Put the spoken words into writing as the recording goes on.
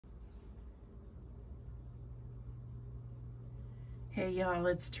Hey y'all,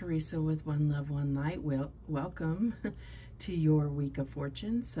 it's Teresa with One Love, One Light. Welcome to your week of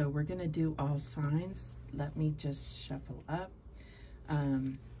fortune. So we're going to do all signs. Let me just shuffle up.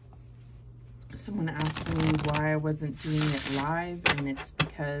 Someone asked me why I wasn't doing it live, and it's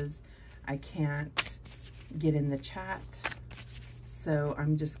because I can't get in the chat. So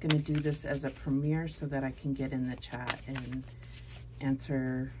I'm just going to do this as a premiere so that I can get in the chat and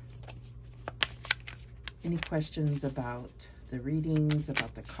answer any questions about the readings,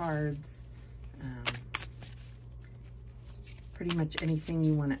 about the cards, pretty much anything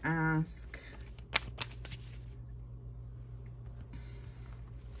you want to ask.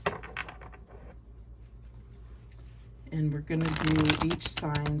 And we're going to do each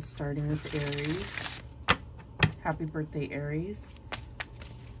sign starting with Aries. Happy birthday, Aries.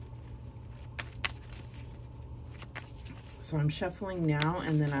 So I'm shuffling now,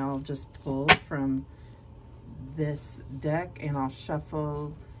 and then I'll just pull from this deck, and I'll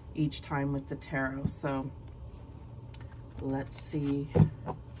shuffle each time with the tarot. So let's see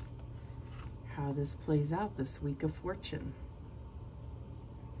how this plays out this week of fortune.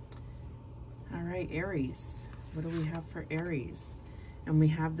 All right, Aries. What do we have for Aries? And we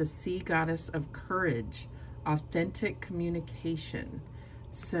have the Sea Goddess of Courage, authentic communication.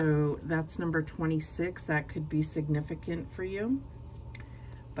 So that's number 26. That could be significant for you.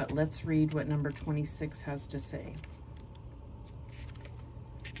 But let's read what number 26 has to say.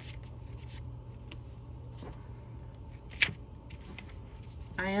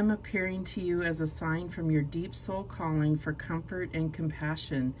 I am appearing to you as a sign from your deep soul calling for comfort and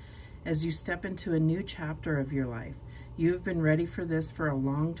compassion as you step into a new chapter of your life. You have been ready for this for a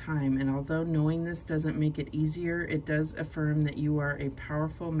long time, and although knowing this doesn't make it easier, it does affirm that you are a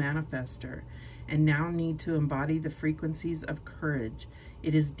powerful manifester and now need to embody the frequencies of courage.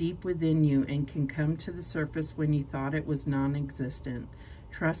 It is deep within you and can come to the surface when you thought it was non-existent.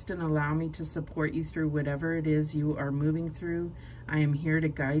 Trust and allow me to support you through whatever it is you are moving through. I am here to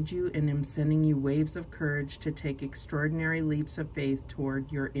guide you and am sending you waves of courage to take extraordinary leaps of faith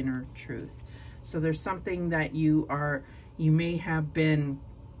toward your inner truth. So there's something that you may have been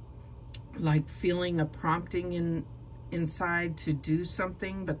like feeling a prompting inside to do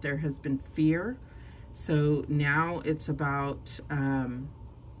something, but there has been fear. So now it's about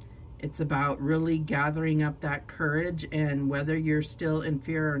really gathering up that courage, and whether you're still in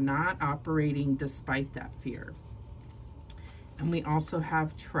fear or not, operating despite that fear. And we also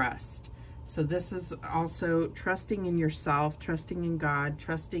have trust. So this is also trusting in yourself, trusting in God,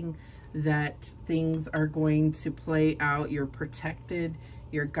 trusting that things are going to play out. You're protected,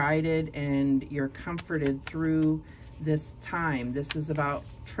 you're guided, and you're comforted through this time. This is about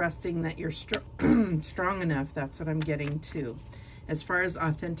trusting that you're strong enough. That's what I'm getting to. As far as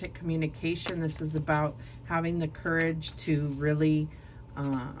authentic communication, this is about having the courage to really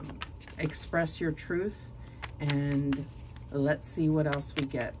express your truth. And let's see what else we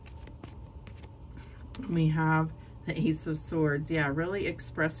get. We have the Ace of Swords. Yeah, really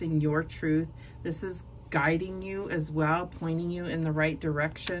expressing your truth. This is guiding you as well, pointing you in the right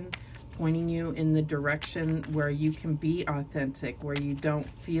direction, pointing you in the direction where you can be authentic, where you don't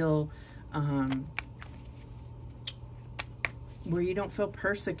feel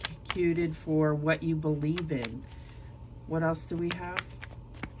persecuted for what you believe in. What else do we have?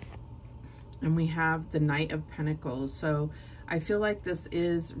 And we have the Knight of Pentacles. So I feel like this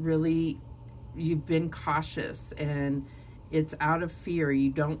is really, you've been cautious and it's out of fear. You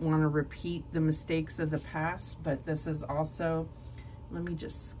don't want to repeat the mistakes of the past, but this is also, let me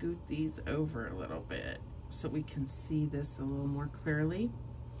just scoot these over a little bit so we can see this a little more clearly.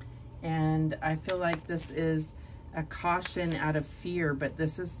 And I feel like this is a caution out of fear, but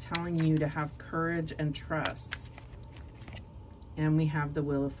this is telling you to have courage and trust. And we have the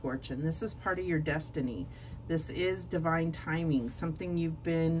Wheel of Fortune. This is part of your destiny. This is divine timing, something you've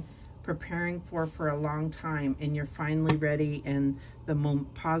been preparing for a long time, and you're finally ready, and the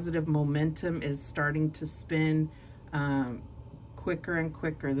positive momentum is starting to spin quicker and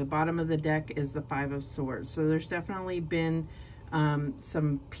quicker. The bottom of the deck is the Five of Swords. So there's definitely been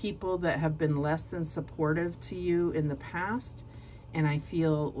some people that have been less than supportive to you in the past, and I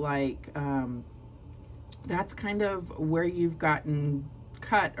feel like that's kind of where you've gotten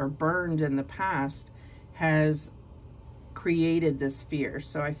cut or burned in the past, has created this fear.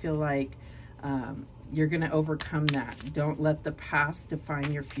 So I feel like you're going to overcome that. Don't let the past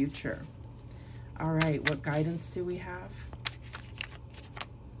define your future. All right, what guidance do we have?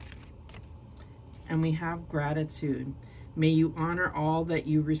 And we have gratitude. May you honor all that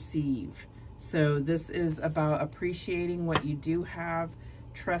you receive. So this is about appreciating what you do have,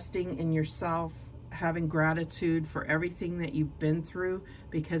 trusting in yourself, having gratitude for everything that you've been through,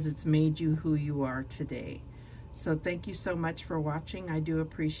 because it's made you who you are today. So thank you so much for watching. I do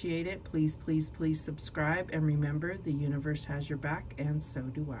appreciate it. Please, please, please subscribe. And remember, the universe has your back, and so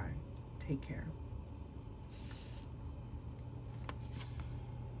do I. Take care.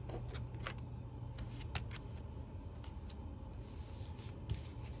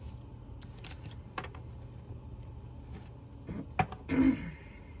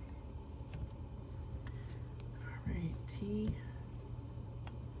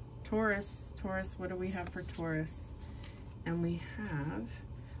 Taurus, what do we have for Taurus? And we have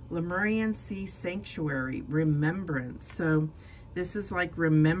Lemurian Sea Sanctuary, Remembrance. So this is like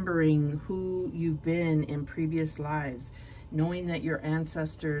remembering who you've been in previous lives, knowing that your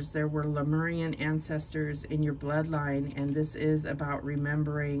ancestors, there were Lemurian ancestors in your bloodline, and this is about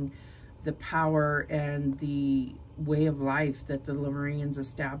remembering the power and the way of life that the Lemurians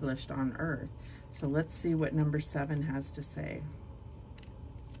established on Earth. So let's see what number 7 has to say.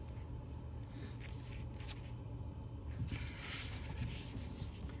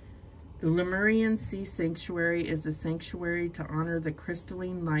 The Lemurian Sea Sanctuary is a sanctuary to honor the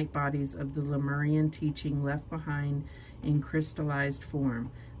crystalline light bodies of the Lemurian teaching left behind in crystallized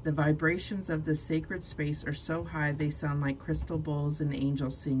form. The vibrations of the sacred space are so high they sound like crystal bowls and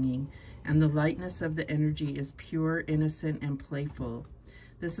angels singing, and the lightness of the energy is pure, innocent, and playful.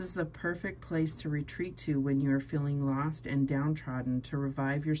 This is the perfect place to retreat to when you are feeling lost and downtrodden, to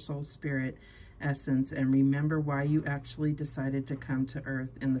revive your soul spirit essence and remember why you actually decided to come to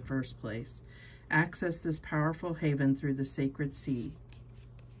Earth in the first place. Access this powerful haven through the sacred sea.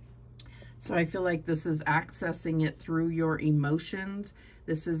 So I feel like this is accessing it through your emotions.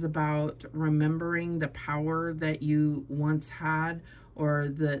 This is about remembering the power that you once had, or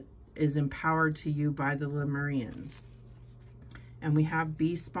that is empowered to you by the Lemurians. And we have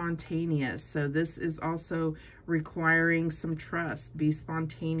be spontaneous. So this is also requiring some trust. Be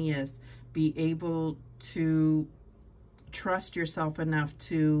spontaneous. Be able to trust yourself enough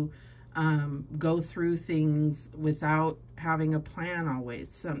to go through things without having a plan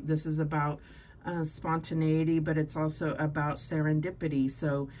always. This is about spontaneity, but it's also about serendipity.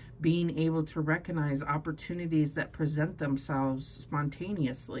 So being able to recognize opportunities that present themselves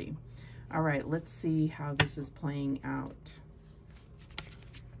spontaneously. All right, let's see how this is playing out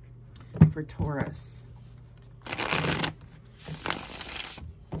for Taurus.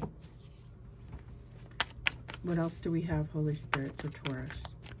 What else do we have, Holy Spirit, for Taurus?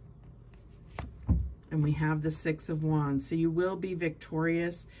 And we have the 6 of Wands. So you will be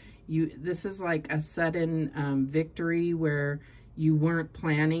victorious. This is like a sudden victory where you weren't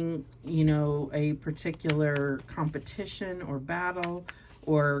planning, you know, a particular competition or battle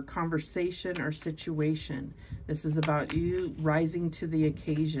or conversation or situation. This is about you rising to the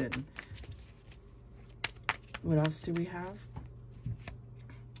occasion. What else do we have?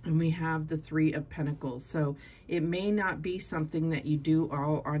 And we have the 3 of Pentacles. So it may not be something that you do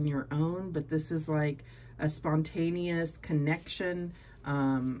all on your own, but this is like a spontaneous connection,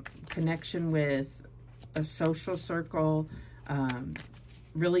 connection with a social circle,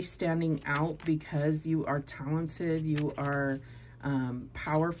 really standing out because you are talented, you are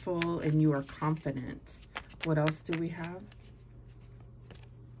powerful, and you are confident. What else do we have?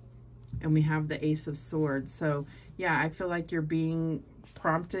 And we have the Ace of Swords. So yeah, I feel like you're being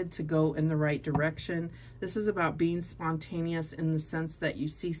prompted to go in the right direction. This is about being spontaneous in the sense that you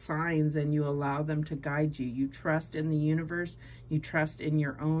see signs and you allow them to guide you. You trust in the universe. You trust in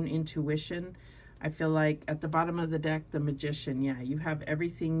your own intuition. I feel like at the bottom of the deck, the Magician. Yeah, you have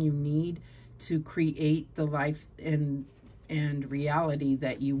everything you need to create the life and reality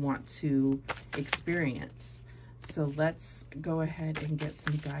that you want to experience. So let's go ahead and get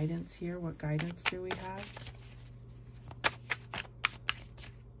some guidance here. What guidance do we have?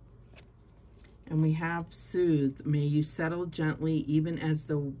 And we have soothe. May you settle gently even as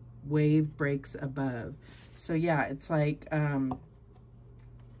the wave breaks above. So yeah, it's like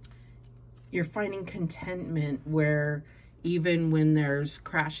you're finding contentment where even when there's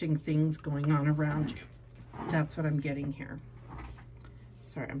crashing things going on around you. That's what I'm getting here.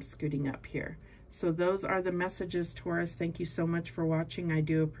 Sorry, I'm scooting up here. So those are the messages, Taurus. Thank you so much for watching. I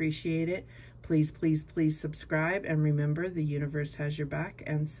do appreciate it. Please, please, please subscribe. And remember, the universe has your back,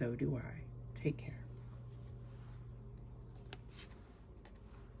 and so do I. Take care.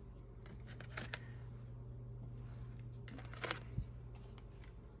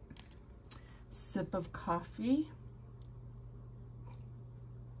 Sip of coffee.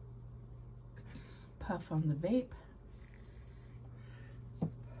 Puff on the vape.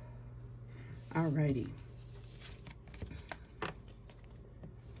 Alrighty.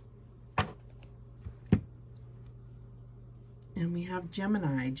 And we have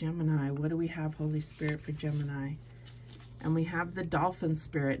Gemini. Gemini, what do we have, Holy Spirit, for Gemini? And we have the Dolphin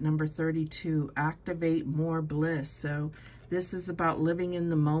Spirit, number 32, activate more bliss. So this is about living in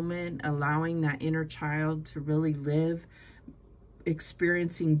the moment, allowing that inner child to really live,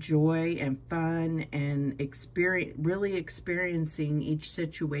 experiencing joy and fun, and really experiencing each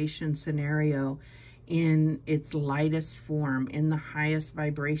situation, scenario in its lightest form, in the highest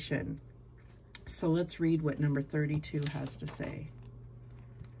vibration. So let's read what number 32 has to say.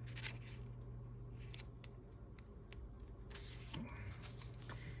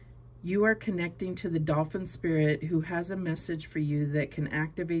 You are connecting to the Dolphin Spirit, who has a message for you that can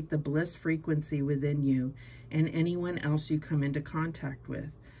activate the bliss frequency within you and anyone else you come into contact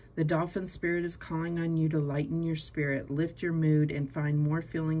with. The Dolphin Spirit is calling on you to lighten your spirit, lift your mood, and find more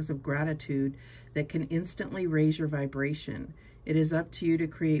feelings of gratitude that can instantly raise your vibration. It is up to you to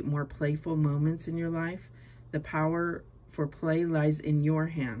create more playful moments in your life. The power for play lies in your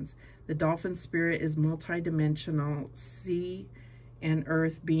hands. The Dolphin Spirit is multidimensional, sea and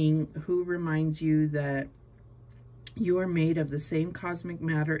earth being who reminds you that you are made of the same cosmic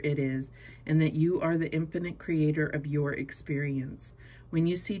matter it is, and that you are the infinite creator of your experience. When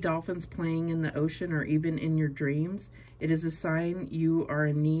you see dolphins playing in the ocean or even in your dreams, it is a sign you are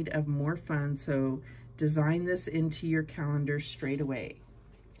in need of more fun, so design this into your calendar straight away.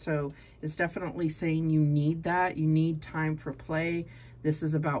 So it's definitely saying you need that. You need time for play. This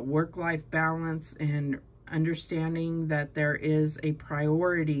is about work-life balance and understanding that there is a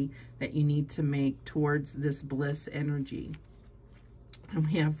priority that you need to make towards this bliss energy. And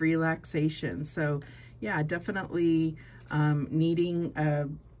we have relaxation. So yeah, definitely needing a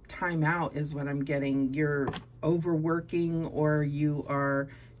time out is what I'm getting. You're overworking, or you are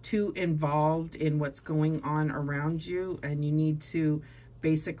too involved in what's going on around you, and you need to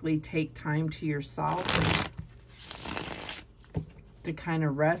basically take time to yourself to kind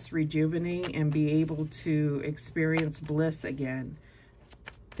of rest, rejuvenate, and be able to experience bliss again.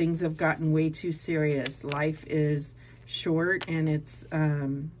 Things have gotten way too serious. Life is short, and it's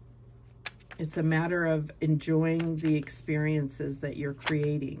a matter of enjoying the experiences that you're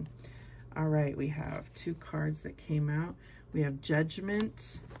creating. All right, we have 2 cards that came out. We have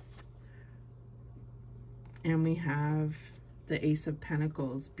Judgment, and we have the Ace of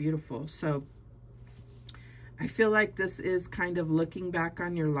Pentacles. Beautiful. So I feel like this is kind of looking back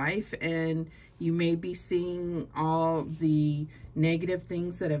on your life, and you may be seeing all the negative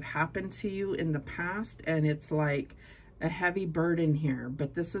things that have happened to you in the past, and it's like a heavy burden here.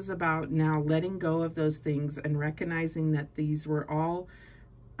 But this is about now letting go of those things and recognizing that these were all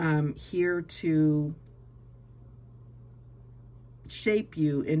here to shape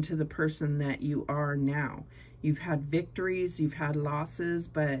you into the person that you are now. You've had victories, you've had losses,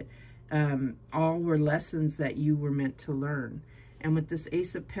 but all were lessons that you were meant to learn. And with this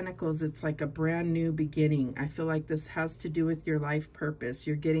Ace of Pentacles, it's like a brand new beginning. I feel like this has to do with your life purpose.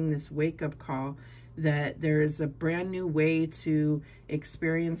 You're getting this wake-up call that there is a brand new way to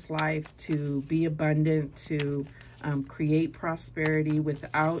experience life, to be abundant, to create prosperity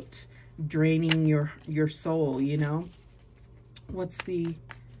without draining your soul, you know? What's the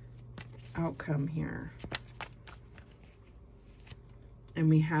outcome here? And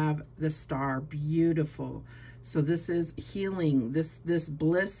we have the Star. Beautiful. So this is healing. This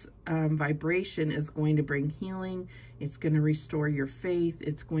bliss vibration is going to bring healing. It's going to restore your faith.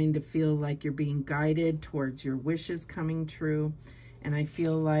 It's going to feel like you're being guided towards your wishes coming true. And I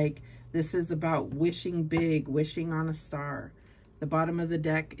feel like this is about wishing big, wishing on a star. The bottom of the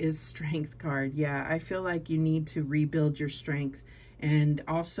deck is Strength card. Yeah, I feel like you need to rebuild your strength and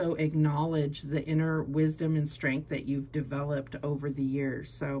also acknowledge the inner wisdom and strength that you've developed over the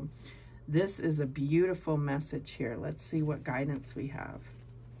years. So this is a beautiful message here. Let's see what guidance we have.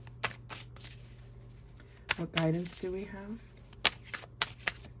 What guidance do we have?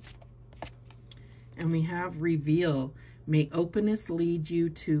 And we have Reveal. May openness lead you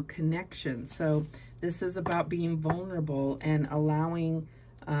to connection. So this is about being vulnerable and allowing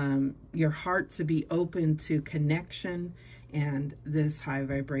your heart to be open to connection and this high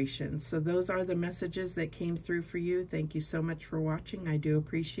vibration. So those are the messages that came through for you. Thank you so much for watching. I do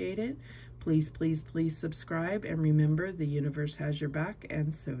appreciate it. Please, please, please subscribe. And remember, the universe has your back,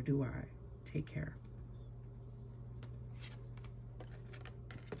 and so do I. Take care.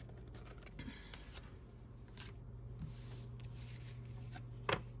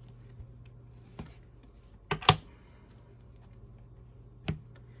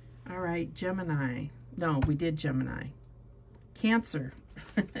 All right, Gemini. No, we did Gemini. Cancer.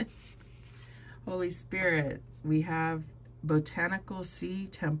 Holy Spirit, we have Botanical Sea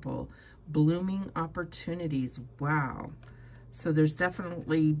Temple, blooming opportunities. Wow. So there's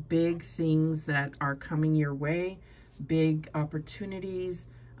definitely big things that are coming your way, big opportunities,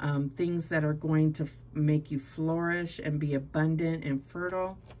 things that are going to make you flourish and be abundant and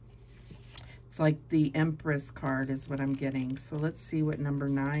fertile. It's like the Empress card is what I'm getting. So let's see what number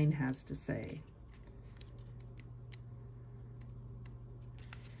 9 has to say.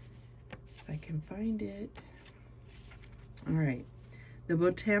 If I can find it. All right. The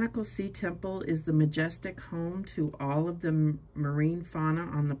Botanical Sea Temple is the majestic home to all of the marine fauna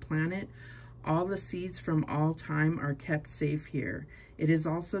on the planet. All the seeds from all time are kept safe here. It is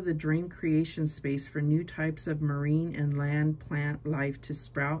also the dream creation space for new types of marine and land plant life to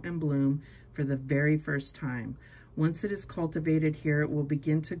sprout and bloom for the very first time. Once it is cultivated here, it will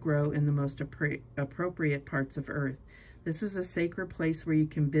begin to grow in the most appropriate parts of Earth. This is a sacred place where you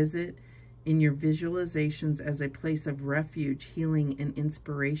can visit in your visualizations as a place of refuge, healing, and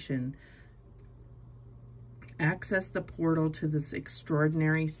inspiration. Access the portal to this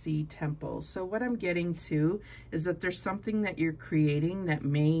extraordinary sea temple. So what I'm getting to is that there's something that you're creating that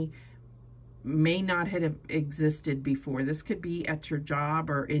may not have existed before. This could be at your job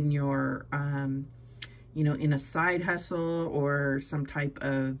or in your, you know, in a side hustle or some type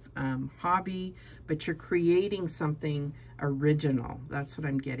of hobby, but you're creating something original. That's what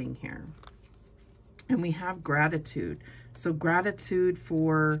I'm getting here. And we have gratitude. So gratitude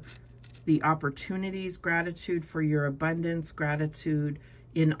for the opportunities, gratitude for your abundance, gratitude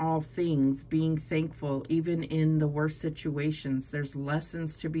in all things, being thankful, even in the worst situations. There's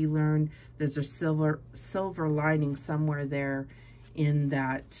lessons to be learned. There's a silver lining somewhere there in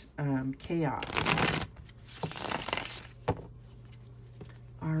that chaos.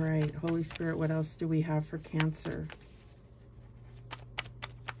 All right, Holy Spirit, what else do we have for Cancer?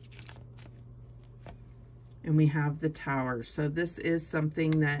 And we have the Tower. So this is something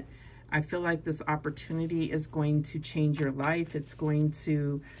that I feel like this opportunity is going to change your life. It's going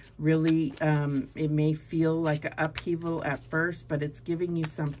to really, it may feel like an upheaval at first, but it's giving you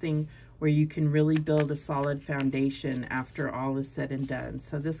something where you can really build a solid foundation after all is said and done.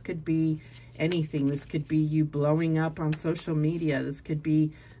 So this could be anything. This could be you blowing up on social media. This could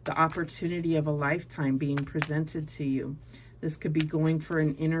be the opportunity of a lifetime being presented to you. This could be going for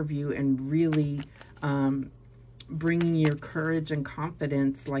an interview and really bringing your courage and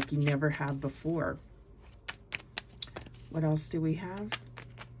confidence like you never have before. What else do we have?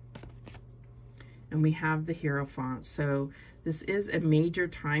 And we have the Hierophant. So this is a major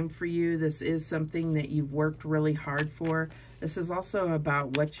time for you. This is something that you've worked really hard for. This is also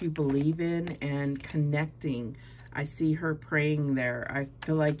about what you believe in and connecting. I see her praying there. I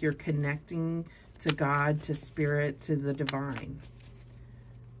feel like you're connecting to God, to Spirit, to the divine.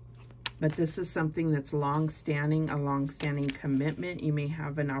 But this is something that's long-standing, a long-standing commitment. You may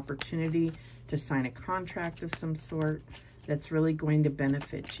have an opportunity to sign a contract of some sort that's really going to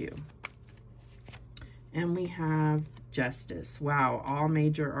benefit you. And we have Justice. Wow, all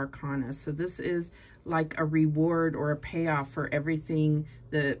major arcana. So this is like a reward or a payoff for everything.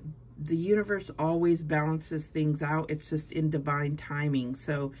 The universe always balances things out. It's just in divine timing.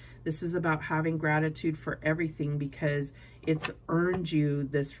 So this is about having gratitude for everything because it's earned you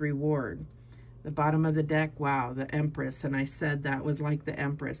this reward. The bottom of the deck, wow, the Empress. And I said that was like the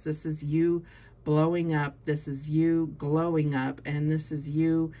Empress. This is you blowing up. This is you glowing up. And this is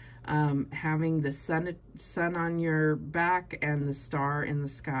you having the sun on your back and the star in the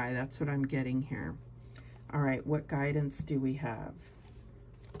sky. That's what I'm getting here. All right, what guidance do we have?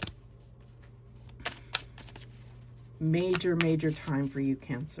 Major, major time for you,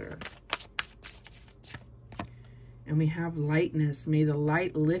 Cancer. And we have lightness. May the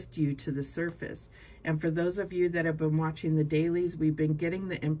light lift you to the surface. And for those of you that have been watching the dailies, we've been getting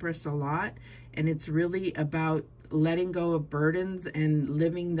the Empress a lot. And it's really about letting go of burdens and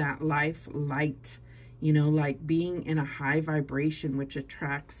living that life light. You know, like being in a high vibration, which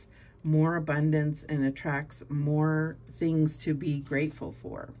attracts more abundance and attracts more things to be grateful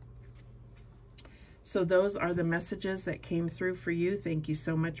for. So those are the messages that came through for you. Thank you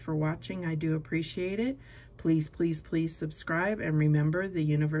so much for watching. I do appreciate it. Please, please, please subscribe. And remember, the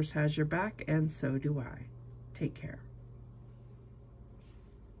universe has your back, and so do I. Take care.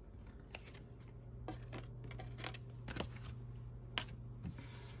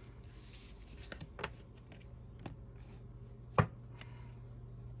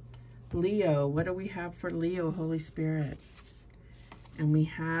 Leo, what do we have for Leo, Holy Spirit? And we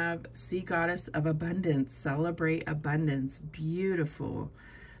have Sea Goddess of Abundance. Celebrate abundance. Beautiful.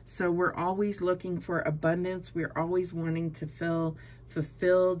 So we're always looking for abundance. We're always wanting to feel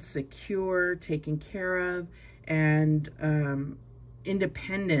fulfilled, secure, taken care of, and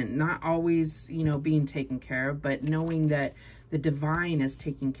independent. Not always, you know, being taken care of, but knowing that The divine is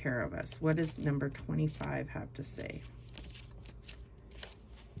taking care of us. What does number 25 have to say?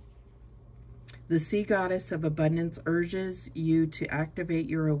 The sea goddess of abundance urges you to activate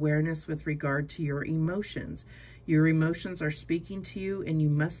your awareness with regard to your emotions. Your emotions are speaking to you and you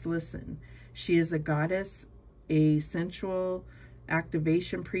must listen. She is a goddess, a sensual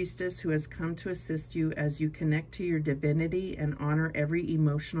activation priestess who has come to assist you as you connect to your divinity and honor every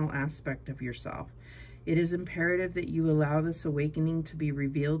emotional aspect of yourself. It is imperative that you allow this awakening to be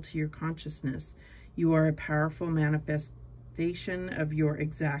revealed to your consciousness. You are a powerful manifestation of your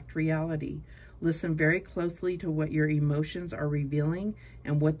exact reality. Listen very closely to what your emotions are revealing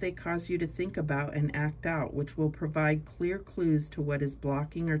and what they cause you to think about and act out, which will provide clear clues to what is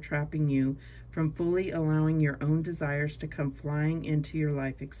blocking or trapping you from fully allowing your own desires to come flying into your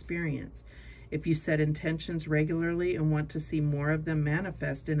life experience. If you set intentions regularly and want to see more of them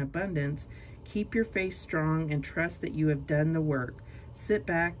manifest in abundance, keep your faith strong and trust that you have done the work. Sit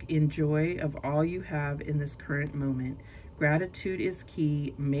back in joy of all you have in this current moment. Gratitude is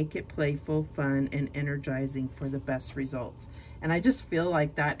key. Make it playful, fun, and energizing for the best results. And I just feel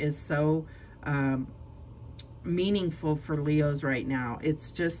like that is so meaningful for Leos right now.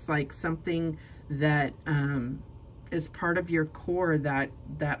 It's just like something that is part of your core,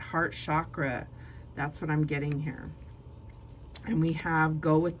 that heart chakra. That's what I'm getting here. And we have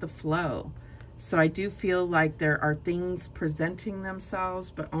go with the flow. So I do feel like there are things presenting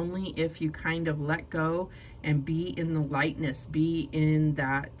themselves, but only if you kind of let go and be in the lightness, be in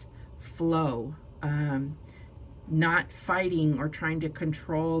that flow, not fighting or trying to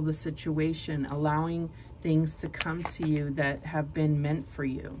control the situation, allowing things to come to you that have been meant for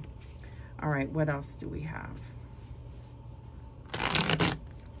you. All right, what else do we have?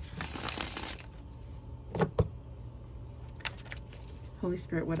 Holy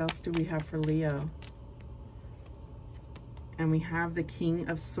Spirit, what else do we have for Leo? And we have the King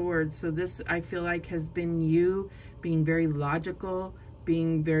of Swords. So this, I feel like, has been you being very logical,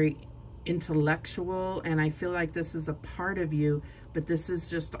 being very intellectual, and I feel like this is a part of you, but this is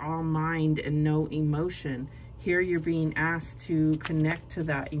just all mind and no emotion. Here you're being asked to connect to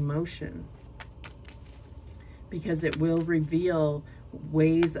that emotion because it will reveal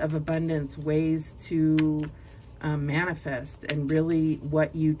ways of abundance, ways to manifest, and really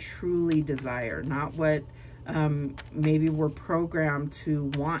what you truly desire, not what maybe we're programmed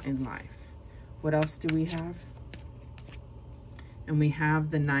to want in life. What else do we have? And we have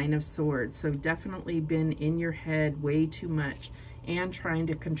the Nine of Swords. So definitely been in your head way too much and trying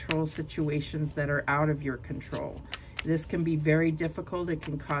to control situations that are out of your control. This can be very difficult. It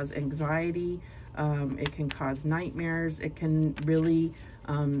can cause anxiety. It can cause nightmares. It can really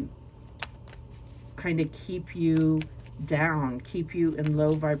kind of keep you down, keep you in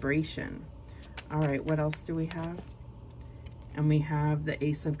low vibration. All right, what else do we have? And we have the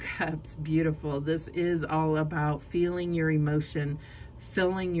Ace of Cups. Beautiful. This is all about feeling your emotion,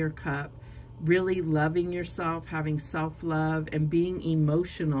 filling your cup, really loving yourself, having self-love, and being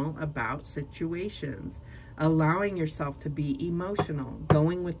emotional about situations. Allowing yourself to be emotional,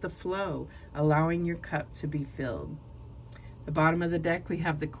 going with the flow, allowing your cup to be filled. The bottom of the deck, we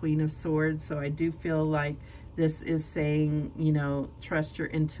have the Queen of Swords. So I do feel like this is saying, you know, trust your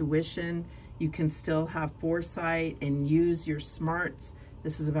intuition. You can still have foresight and use your smarts.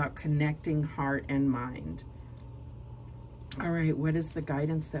 This is about connecting heart and mind. All right, what is the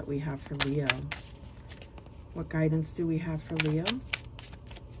guidance that we have for Leo? What guidance do we have for Leo?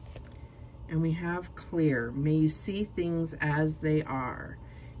 And we have clear. May you see things as they are.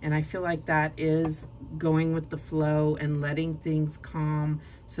 And I feel like that is going with the flow and letting things calm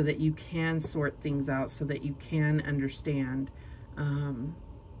so that you can sort things out, so that you can understand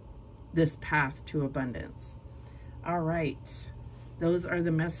this path to abundance. All right. Those are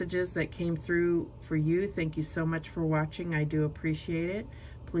the messages that came through for you. Thank you so much for watching. I do appreciate it.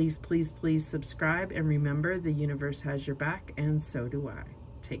 Please, please, please subscribe. And remember, the universe has your back, and so do I.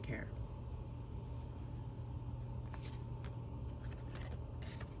 Take care.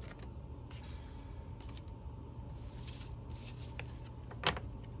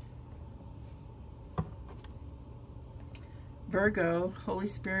 Virgo, Holy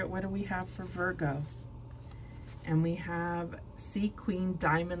Spirit, what do we have for Virgo? And we have Sea Queen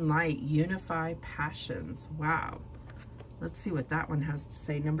Diamond Light, Unify Passions. Wow. Let's see what that one has to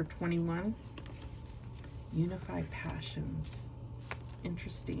say. Number 21. Unify Passions.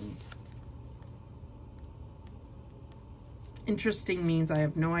 Interesting. Interesting means I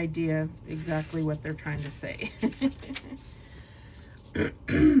have no idea exactly what they're trying to say.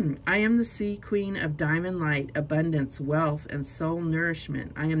 I am the Sea Queen of Diamond Light, abundance, wealth, and soul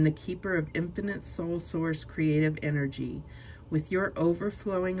nourishment. I am the keeper of infinite soul source creative energy. With your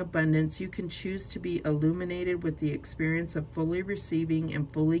overflowing abundance, you can choose to be illuminated with the experience of fully receiving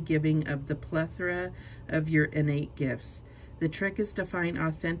and fully giving of the plethora of your innate gifts. The trick is to find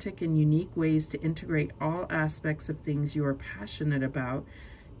authentic and unique ways to integrate all aspects of things you are passionate about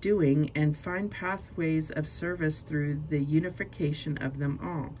doing and find pathways of service through the unification of them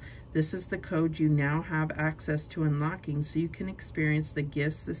all. This is the code you now have access to unlocking so you can experience the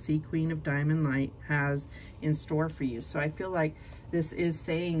gifts the Sea Queen of Diamond Light has in store for you. So I feel like this is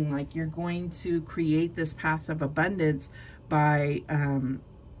saying like you're going to create this path of abundance by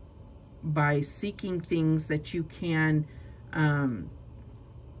seeking things that you can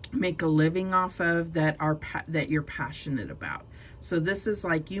make a living off of that you're passionate about. So this is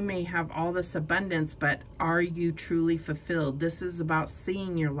like you may have all this abundance, but are you truly fulfilled? This is about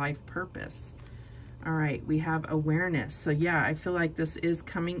seeing your life purpose. All right, we have awareness. So yeah, I feel like this is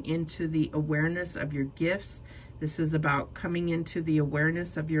coming into the awareness of your gifts. This is about coming into the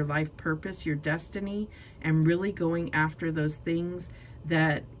awareness of your life purpose, your destiny, and really going after those things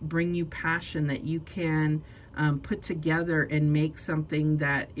that bring you passion, that you can put together and make something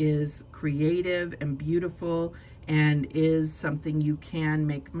that is creative and beautiful and is something you can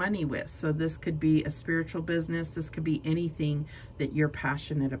make money with. So this could be a spiritual business. This could be anything that you're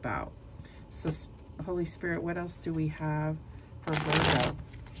passionate about. So Holy Spirit, what else do we have for Virgo?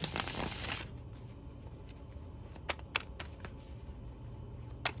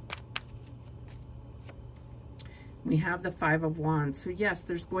 We have the Five of Wands. So yes,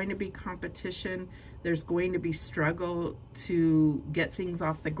 there's going to be competition. There's going to be struggle to get things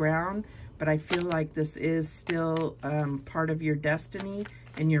off the ground. But I feel like this is still part of your destiny,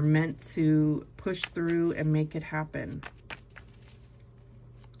 and you're meant to push through and make it happen.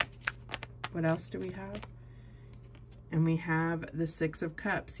 What else do we have? And we have the Six of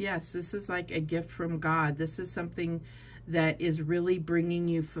Cups. Yes, this is like a gift from God. This is something that is really bringing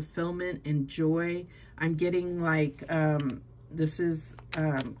you fulfillment and joy. I'm getting like this is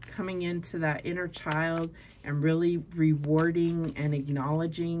coming into that inner child and really rewarding and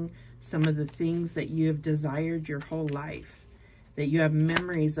acknowledging some of the things that you have desired your whole life, that you have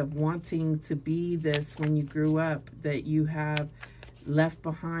memories of wanting to be this when you grew up, that you have left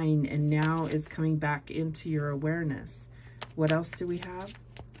behind and now is coming back into your awareness. What else do we have?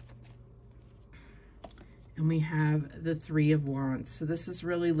 And we have the Three of Wands. So this is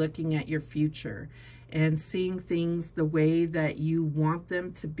really looking at your future and seeing things the way that you want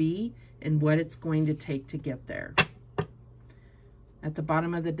them to be and what it's going to take to get there. At the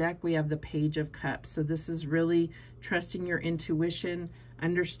bottom of the deck, we have the Page of Cups. So this is really trusting your intuition,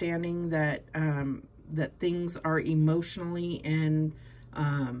 understanding that that things are emotionally and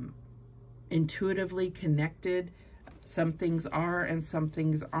intuitively connected. Some things are and some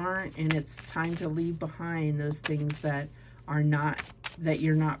things aren't, and it's time to leave behind those things that are not, that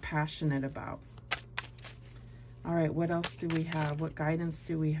you're not passionate about. All right, what else do we have? What guidance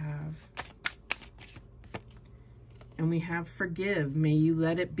do we have? And we have forgive. May you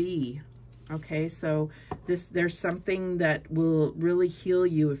let it be. Okay, so there's something that will really heal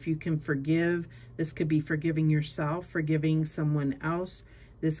you if you can forgive. This could be forgiving yourself, forgiving someone else.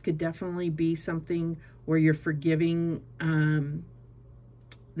 This could definitely be something where you're forgiving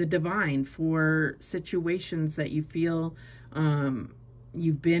the divine for situations that you feel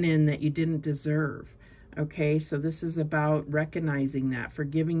you've been in that you didn't deserve. Okay, so this is about recognizing that,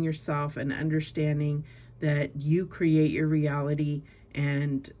 forgiving yourself and understanding that you create your reality,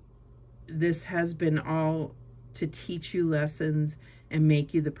 and this has been all to teach you lessons and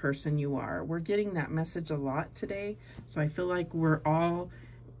make you the person you are. We're getting that message a lot today. So I feel like we're all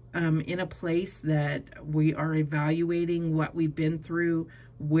in a place that we are evaluating what we've been through,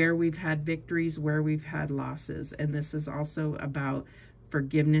 where we've had victories, where we've had losses. And this is also about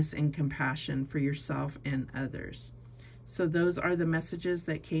forgiveness and compassion for yourself and others. So those are the messages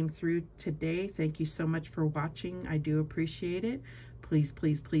that came through today. Thank you so much for watching. I do appreciate it. Please,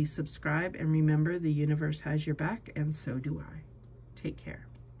 please, please subscribe. And remember, the universe has your back, and so do I. Take care.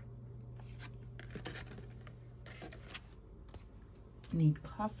 Need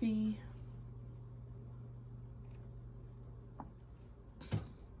coffee.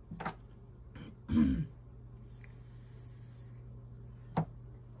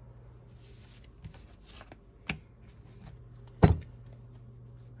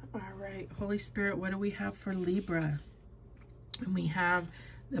 Holy Spirit, what do we have for Libra? And we have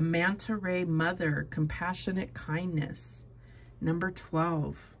the Manta Ray Mother, compassionate kindness, number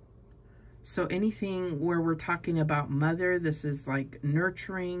 12. So anything where we're talking about mother, this is like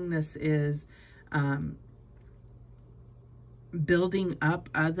nurturing. This is building up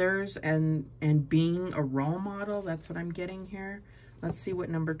others and being a role model. That's what I'm getting here. Let's see what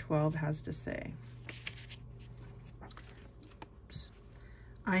number 12 has to say.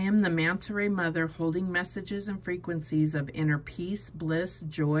 I am the manta ray mother holding messages and frequencies of inner peace, bliss,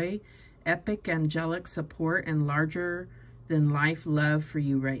 joy, epic angelic support, and larger than life love for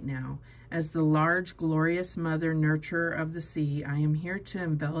you right now. As the large, glorious mother nurturer of the sea, I am here to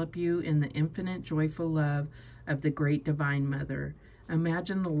envelop you in the infinite joyful love of the great divine mother.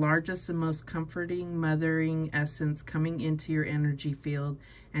 Imagine the largest and most comforting mothering essence coming into your energy field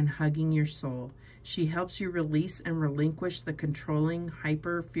and hugging your soul. She helps you release and relinquish the controlling,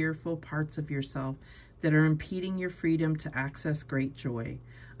 hyper, fearful parts of yourself that are impeding your freedom to access great joy.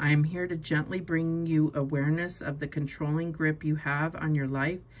 I am here to gently bring you awareness of the controlling grip you have on your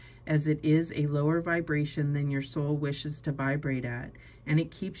life, as it is a lower vibration than your soul wishes to vibrate at, and it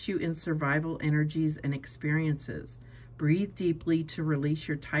keeps you in survival energies and experiences. Breathe deeply to release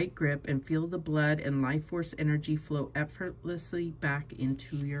your tight grip and feel the blood and life force energy flow effortlessly back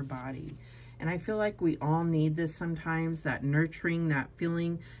into your body. And I feel like we all need this sometimes, that nurturing, that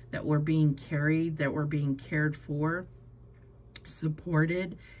feeling that we're being carried, that we're being cared for,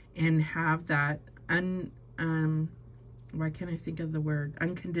 supported, and have that why can't I think of the word?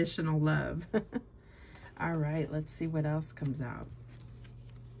 Unconditional love. All right, let's see what else comes out.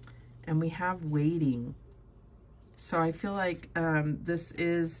 And we have waiting. So I feel like this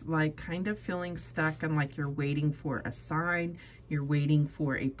is like kind of feeling stuck and like you're waiting for a sign, you're waiting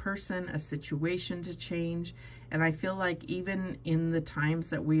for a person, a situation to change. And I feel like even in the times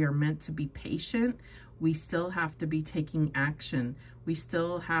that we are meant to be patient, we still have to be taking action. We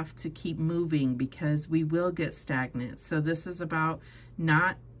still have to keep moving because we will get stagnant. So this is about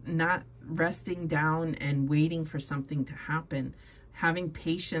not resting down and waiting for something to happen, having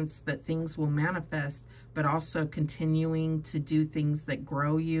patience that things will manifest, but also continuing to do things that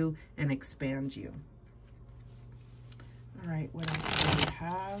grow you and expand you. All right, what else do we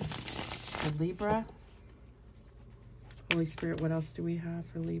have for Libra? Holy Spirit, what else do we have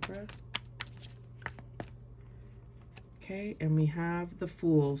for Libra? Okay, and we have the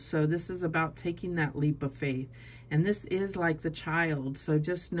Fool. So this is about taking that leap of faith. And this is like the child. So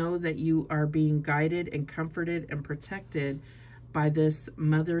just know that you are being guided and comforted and protected by this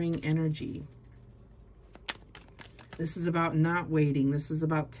mothering energy. This is about not waiting. This is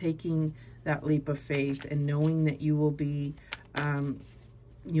about taking that leap of faith and knowing that you will be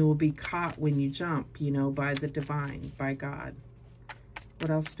caught when you jump, you know, by the divine, by God. What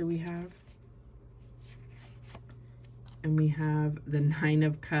else do we have? And we have the Nine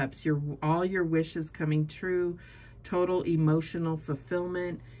of Cups. All your wishes coming true, total emotional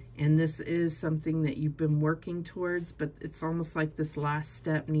fulfillment. And this is something that you've been working towards, but it's almost like this last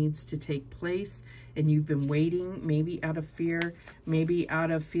step needs to take place. And you've been waiting, maybe out of fear, maybe out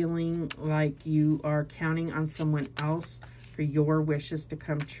of feeling like you are counting on someone else for your wishes to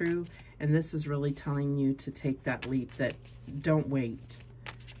come true. And this is really telling you to take that leap, that don't wait.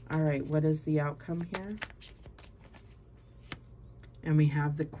 All right, what is the outcome here? And we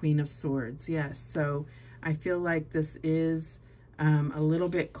have the Queen of Swords. Yes, so I feel like this is a little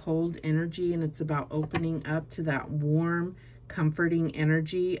bit cold energy, and it's about opening up to that warm, comforting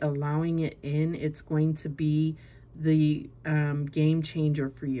energy, allowing it in. It's going to be the game changer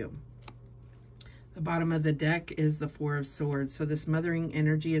for you. The bottom of the deck is the Four of Swords. So this mothering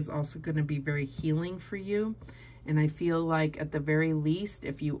energy is also going to be very healing for you. And I feel like at the very least,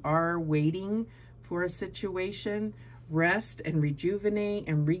 if you are waiting for a situation, rest and rejuvenate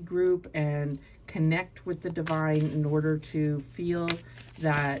and regroup and connect with the divine in order to feel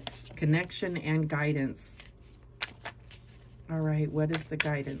that connection and guidance. All right, what is the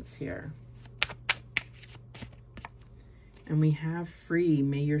guidance here? And we have free.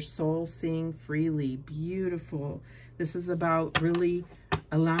 May your soul sing freely. Beautiful. This is about really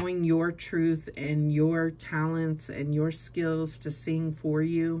allowing your truth and your talents and your skills to sing for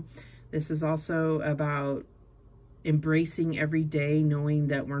you. This is also about embracing every day, knowing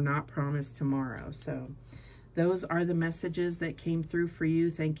that we're not promised tomorrow. So those are the messages that came through for you.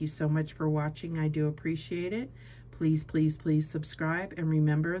 Thank you so much for watching. I do appreciate it. Please, please, please subscribe. And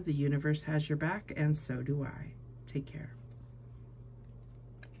remember, the universe has your back, and so do I. Take care.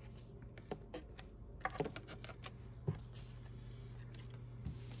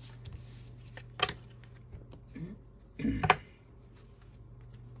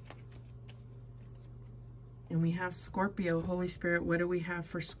 And we have Scorpio. Holy Spirit, what do we have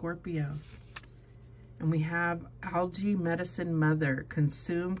for Scorpio? And we have Algae Medicine Mother,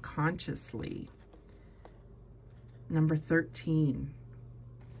 consume consciously. Number 13.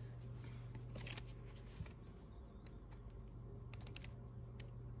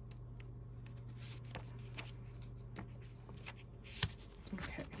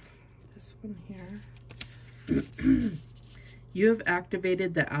 one here. You have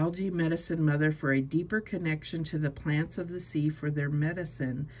activated the algae medicine mother for a deeper connection to the plants of the sea for their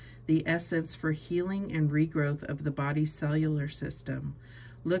medicine, the essence for healing and regrowth of the body's cellular system.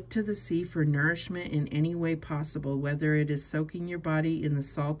 Look to the sea for nourishment in any way possible, whether it is soaking your body in the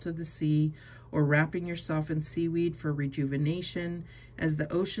salt of the sea or wrapping yourself in seaweed for rejuvenation, as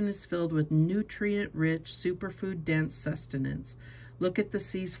the ocean is filled with nutrient-rich, superfood-dense sustenance. Look at the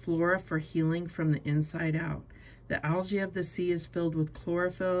sea's flora for healing from the inside out. The algae of the sea is filled with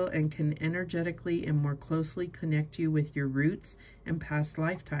chlorophyll and can energetically and more closely connect you with your roots and past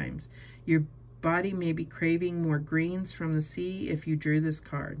lifetimes. Your body may be craving more greens from the sea if you drew this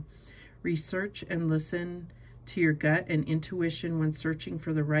card. Research and listen to your gut and intuition when searching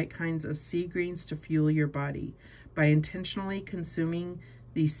for the right kinds of sea greens to fuel your body. By intentionally consuming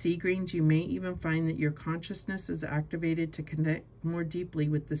these sea greens, you may even find that your consciousness is activated to connect more deeply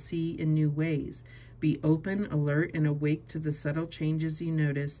with the sea in new ways. Be open, alert, and awake to the subtle changes you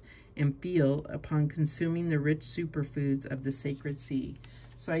notice and feel upon consuming the rich superfoods of the sacred sea.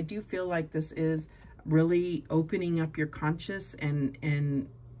 So I do feel like this is really opening up your conscious and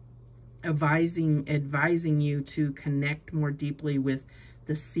advising you to connect more deeply with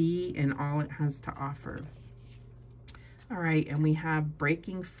the sea and all it has to offer. All right, and we have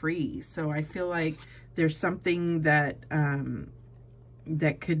breaking free. So I feel like there's something that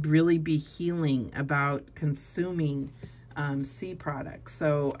that could really be healing about consuming sea products.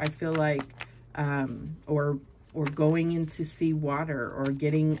 So I feel like, or going into sea water or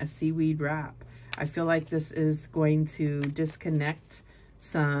getting a seaweed wrap. I feel like this is going to disconnect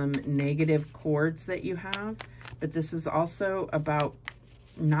some negative cords that you have, but this is also about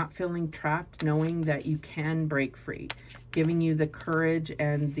not feeling trapped, knowing that you can break free, giving you the courage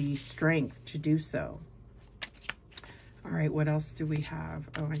and the strength to do so. All right, what else do we have?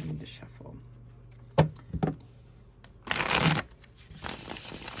 Oh, I need to shuffle.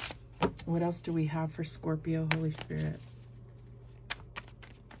 What else do we have for Scorpio, Holy Spirit?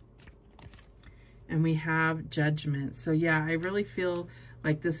 And we have judgment. So yeah, I really feel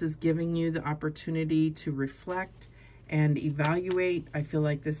like this is giving you the opportunity to reflect and evaluate. I feel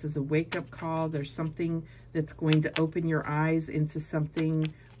like this is a wake-up call. There's something that's going to open your eyes into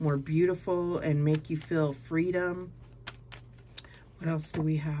something more beautiful and make you feel freedom. What else do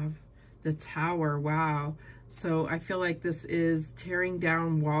we have? The Tower. Wow. So I feel like this is tearing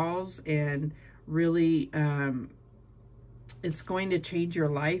down walls and really, it's going to change your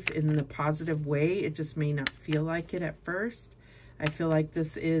life in the positive way. It just may not feel like it at first. I feel like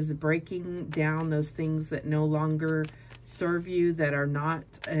this is breaking down those things that no longer serve you, that are not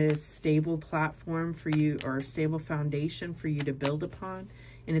a stable platform for you or a stable foundation for you to build upon.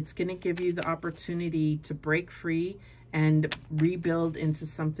 And it's going to give you the opportunity to break free and rebuild into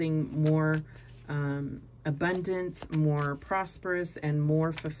something more abundant, more prosperous, and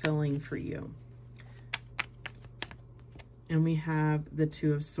more fulfilling for you. And we have the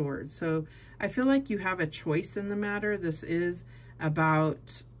Two of Swords. So I feel like you have a choice in the matter. This is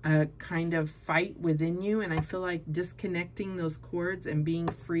about a kind of fight within you. And I feel like disconnecting those cords and being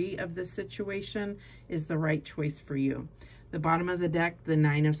free of this situation is the right choice for you. The bottom of the deck, the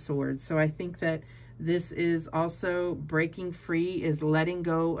Nine of Swords. So I think that this is also breaking free, is letting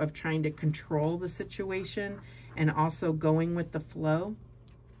go of trying to control the situation and also going with the flow.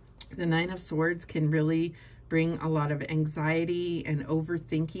 The Nine of Swords can really bring a lot of anxiety and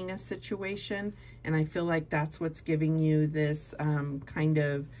overthinking a situation. And I feel like that's what's giving you this kind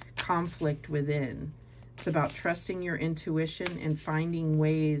of conflict within. It's about trusting your intuition and finding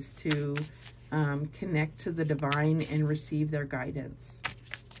ways to connect to the divine and receive their guidance.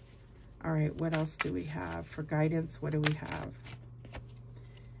 All right, what else do we have for guidance? What do we have?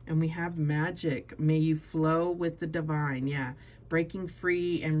 And we have magic. May you flow with the divine. Yeah, breaking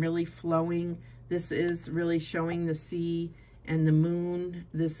free and really flowing. This is really showing the sea and the moon.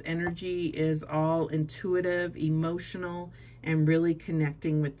 This energy is all intuitive, emotional, and really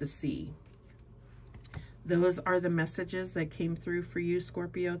connecting with the sea. Those are the messages that came through for you,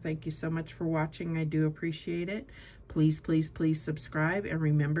 Scorpio. Thank you so much for watching. I do appreciate it. Please, please, please subscribe. And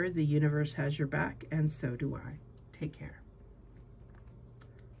remember, the universe has your back, and so do I. Take care.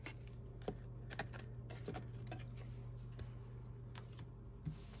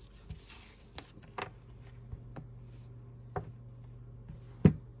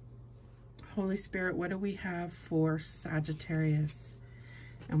 Holy Spirit, what do we have for Sagittarius?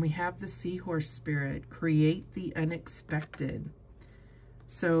 And we have the Seahorse Spirit, create the unexpected.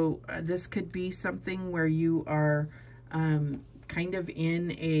 So this could be something where you are kind of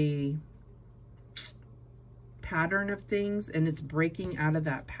in a pattern of things, and it's breaking out of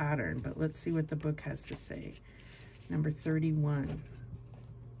that pattern. But let's see what the book has to say. Number 31.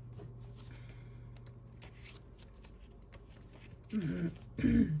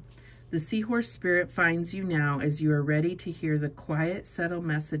 The seahorse spirit finds you now as you are ready to hear the quiet, subtle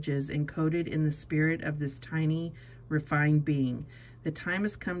messages encoded in the spirit of this tiny, refined being. The time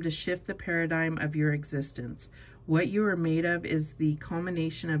has come to shift the paradigm of your existence. What you are made of is the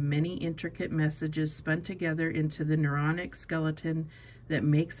culmination of many intricate messages spun together into the neuronic skeleton that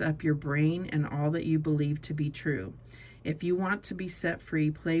makes up your brain and all that you believe to be true. If you want to be set free,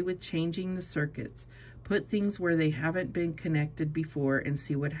 play with changing the circuits. Put things where they haven't been connected before and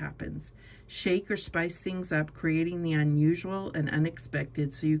see what happens. Shake or spice things up, creating the unusual and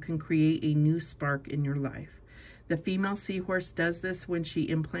unexpected so you can create a new spark in your life. The female seahorse does this when she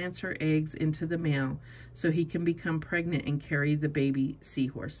implants her eggs into the male so he can become pregnant and carry the baby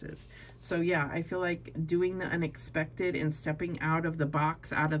seahorses. So yeah, I feel like doing the unexpected and stepping out of the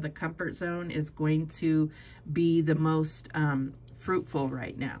box, out of the comfort zone is going to be the most fruitful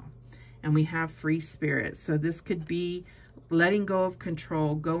right now. And we have free spirit. So this could be letting go of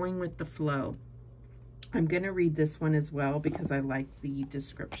control, going with the flow. I'm going to read this one as well because I like the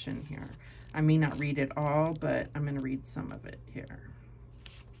description here. I may not read it all, but I'm going to read some of it here.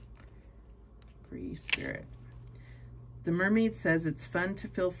 Free spirit. The mermaid says it's fun to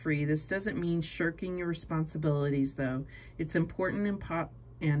feel free. This doesn't mean shirking your responsibilities, though. It's important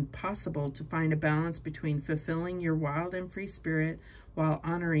and possible to find a balance between fulfilling your wild and free spirit while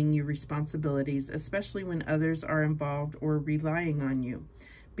honoring your responsibilities, especially when others are involved or relying on you.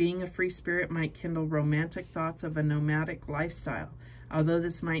 Being a free spirit might kindle romantic thoughts of a nomadic lifestyle. Although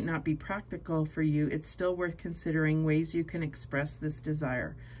this might not be practical for you, it's still worth considering ways you can express this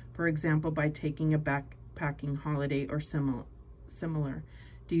desire. For example, by taking a backpacking holiday or similar.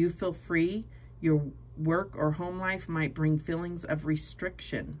 Do you feel free? Your work or home life might bring feelings of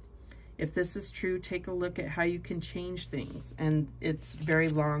restriction. If this is true, take a look at how you can change things. And it's very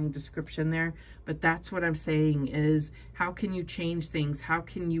long description there, but that's what I'm saying is how can you change things? How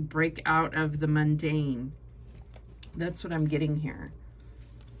can you break out of the mundane? That's what I'm getting here.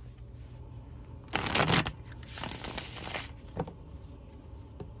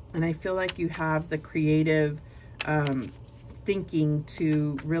 And I feel like you have the creative thinking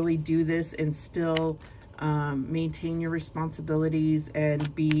to really do this and still maintain your responsibilities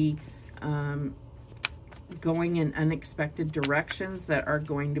and be going in unexpected directions that are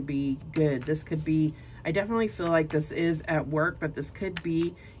going to be good. This could be, I definitely feel like this is at work, but this could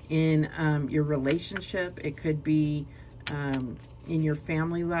be in your relationship. It could be in your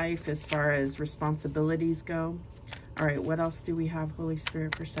family life as far as responsibilities go. All right, what else do we have, Holy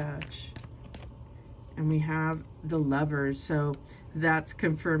Spirit, for Sag? And we have the Lovers. So that's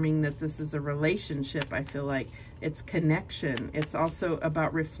confirming that this is a relationship. I feel like it's connection. It's also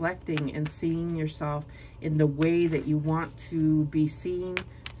about reflecting and seeing yourself in the way that you want to be seen,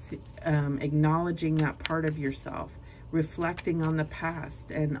 acknowledging that part of yourself, reflecting on the past,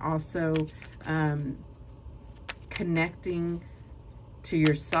 and also connecting to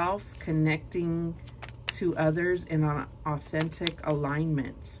yourself, connecting to others in an authentic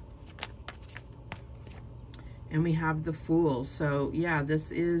alignment. And we have the Fool. So yeah,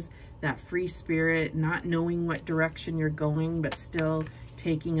 this is that free spirit, not knowing what direction you're going, but still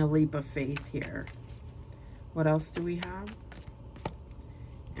taking a leap of faith here. What else do we have?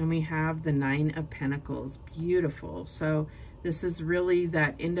 And we have the Nine of Pentacles. Beautiful. So this is really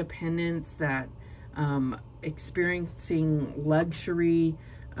that independence, that experiencing luxury,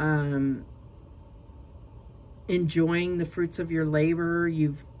 enjoying the fruits of your labor.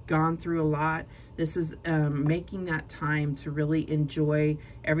 You've gone through a lot. This is making that time to really enjoy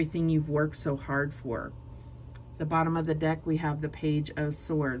everything you've worked so hard for. The bottom of the deck, we have the Page of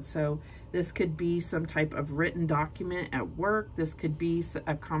Swords. So this could be some type of written document at work. This could be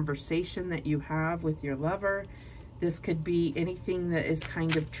a conversation that you have with your lover. This could be anything that is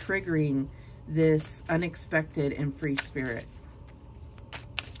kind of triggering this unexpected and free spirit.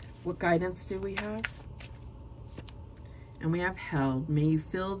 What guidance do we have? And we have Held. May you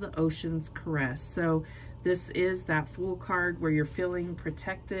feel the ocean's caress. So this is that Fool card where you're feeling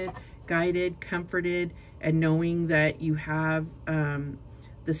protected, guided, comforted, and knowing that you have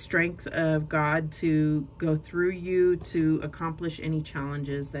the strength of God to go through you to accomplish any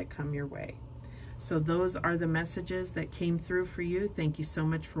challenges that come your way. So those are the messages that came through for you. Thank you so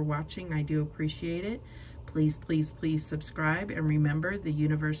much for watching. I do appreciate it. Please, please, please subscribe. And remember, the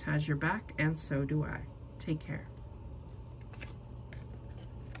universe has your back, and so do I. Take care.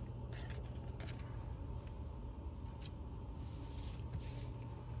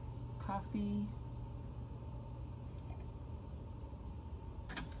 Coffee.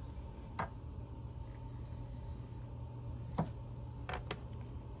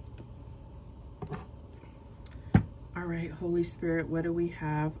 right, Holy Spirit, what do we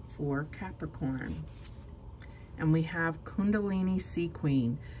have for Capricorn? And we have Kundalini Sea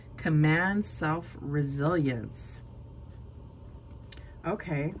Queen, command self-resilience.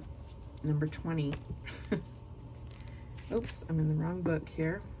 Okay, number 20. Oops, I'm in the wrong book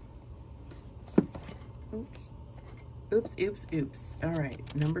here. Oops. Oops, oops, oops. All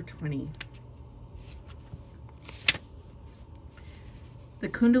right, number 20. The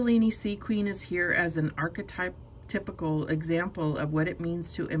Kundalini Sea Queen is here as an archetypical example of what it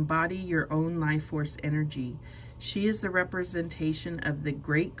means to embody your own life force energy. She is the representation of the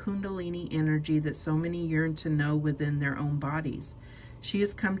great Kundalini energy that so many yearn to know within their own bodies. She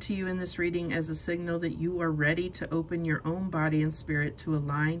has come to you in this reading as a signal that you are ready to open your own body and spirit to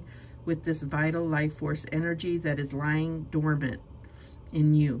align with this vital life force energy that is lying dormant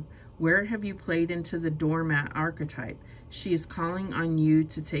in you. Where have you played into the doormat archetype? She is calling on you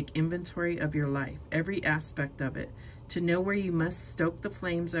to take inventory of your life, every aspect of it, to know where you must stoke the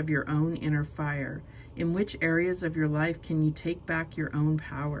flames of your own inner fire. In which areas of your life can you take back your own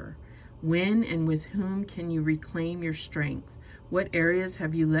power? When and with whom can you reclaim your strength? What areas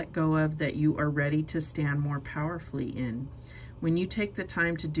have you let go of that you are ready to stand more powerfully in? When you take the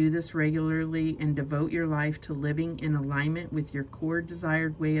time to do this regularly and devote your life to living in alignment with your core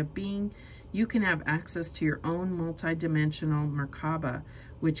desired way of being, you can have access to your own multidimensional Merkaba,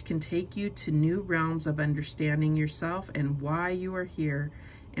 which can take you to new realms of understanding yourself and why you are here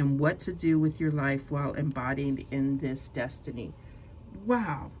and what to do with your life while embodied in this destiny.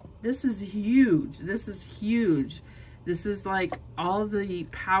 Wow, this is huge. This is huge. This is like all the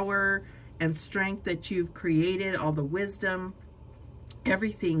power and strength that you've created, all the wisdom,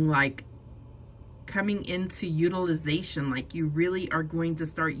 everything like coming into utilization. Like you really are going to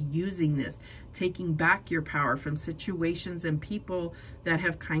start using this, taking back your power from situations and people that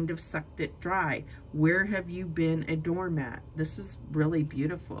have kind of sucked it dry. Where have you been a doormat? This is really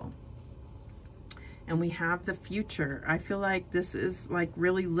beautiful. And we have the future. I feel like this is like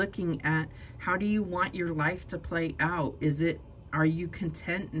really looking at how do you want your life to play out? Are you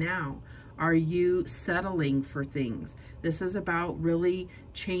content now? Are you settling for things? This is about really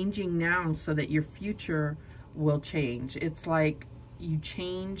changing now so that your future will change. It's like you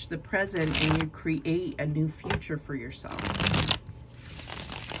change the present and you create a new future for yourself.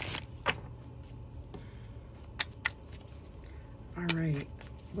 All right.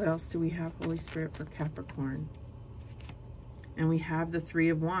 What else do we have, Holy Spirit, for Capricorn? And we have the Three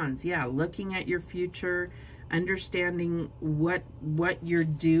of Wands. Yeah, looking at your future, understanding what you're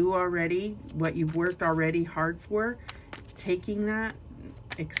due already, what you've worked already hard for, taking that,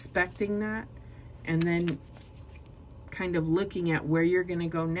 expecting that, and then kind of looking at where you're going to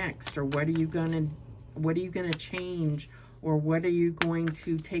go next, or what are you going to change, or what are you going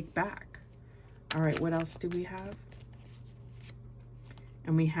to take back? All right, what else do we have?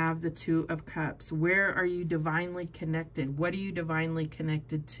 And we have the Two of Cups. Where are you divinely connected? What are you divinely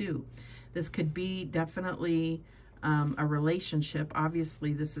connected to? This could be definitely a relationship.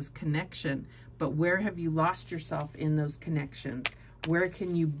 Obviously, this is connection. But where have you lost yourself in those connections? Where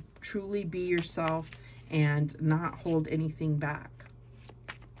can you truly be yourself and not hold anything back?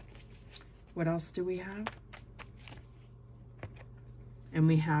 What else do we have? And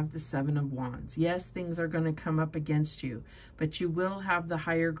we have the Seven of Wands. Yes, things are going to come up against you, but you will have the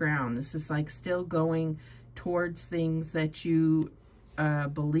higher ground. This is like still going towards things that you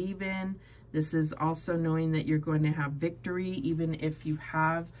believe in. This is also knowing that you're going to have victory, even if you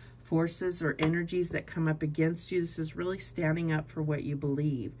have forces or energies that come up against you. This is really standing up for what you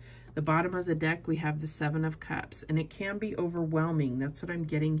believe. The bottom of the deck, we have the Seven of Cups, and it can be overwhelming. That's what I'm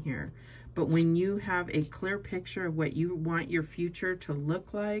getting here. But when you have a clear picture of what you want your future to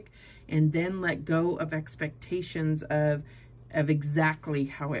look like, and then let go of expectations of exactly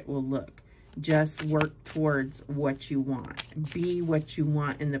how it will look, just work towards what you want. Be what you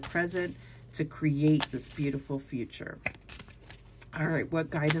want in the present to create this beautiful future. All right, what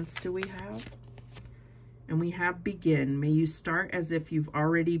guidance do we have? And we have begin. May you start as if you've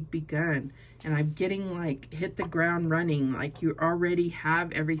already begun. And I'm getting like hit the ground running, like you already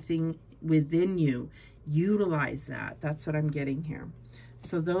have everything within you. Utilize that. That's what I'm getting here.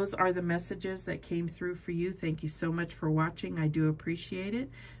 So those are the messages that came through for you. Thank you so much for watching. I do appreciate it.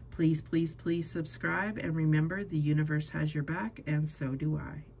 Please, please, please subscribe. And remember, the universe has your back, and so do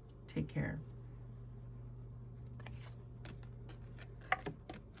I. Take care.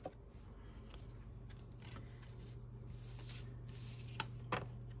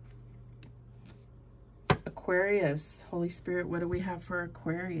 Aquarius. Holy Spirit, what do we have for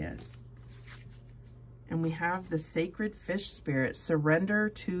Aquarius? And we have the Sacred Fish Spirit. Surrender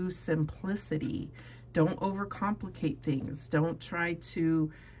to simplicity. Don't overcomplicate things. Don't try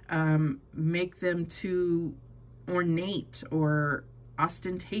to make them too ornate or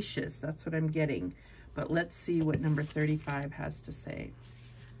ostentatious. That's what I'm getting. But let's see what number 35 has to say.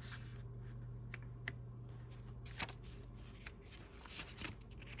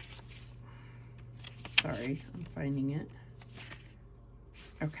 Sorry, I'm finding it.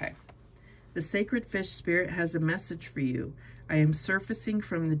 Okay. The sacred fish spirit has a message for you. I am surfacing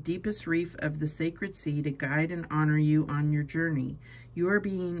from the deepest reef of the sacred sea to guide and honor you on your journey. You are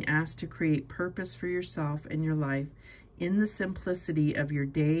being asked to create purpose for yourself and your life in the simplicity of your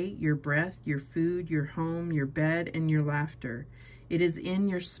day, your breath, your food, your home, your bed, and your laughter. It is in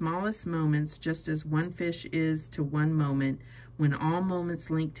your smallest moments, just as one fish is to one moment, when all moments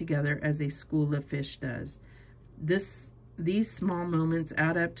link together as a school of fish does. These small moments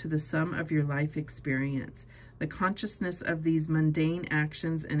add up to the sum of your life experience. The consciousness of these mundane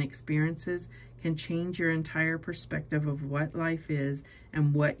actions and experiences can change your entire perspective of what life is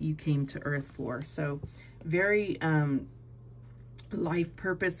and what you came to Earth for. So very life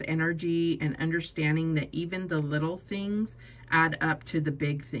purpose energy, and understanding that even the little things add up to the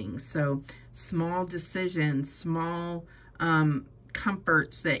big things. So small decisions, small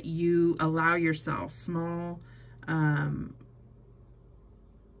comforts that you allow yourself, small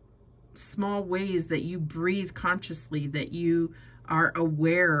ways that you breathe consciously, that you are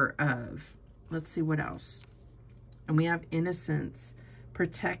aware of. Let's see what else. And we have innocence.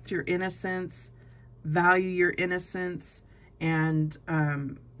 Protect your innocence, value your innocence, and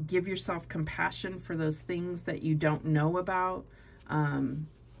give yourself compassion for those things that you don't know about.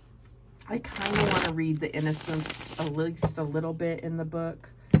 I kind of want to read the innocence at least a little bit in the book.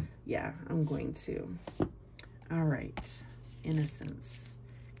 Yeah, I'm going to. All right, innocence,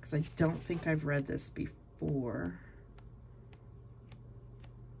 because I don't think I've read this before.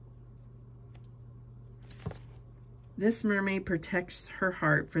 This mermaid protects her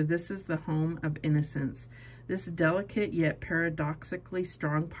heart, for this is the home of innocence. This delicate yet paradoxically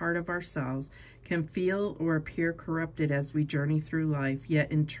strong part of ourselves can feel or appear corrupted as we journey through life, yet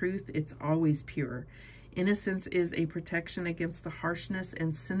in truth it's always pure. Innocence is a protection against the harshness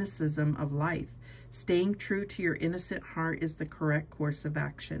and cynicism of life. Staying true to your innocent heart is the correct course of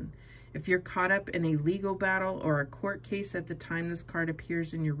action. If you're caught up in a legal battle or a court case at the time this card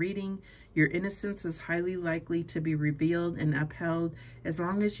appears in your reading, your innocence is highly likely to be revealed and upheld as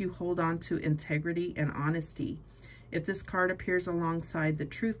long as you hold on to integrity and honesty. If this card appears alongside the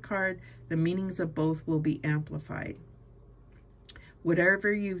truth card, the meanings of both will be amplified.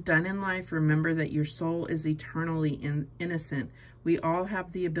 Whatever you've done in life, remember that your soul is eternally innocent. We all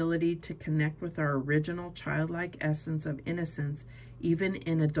have the ability to connect with our original childlike essence of innocence, even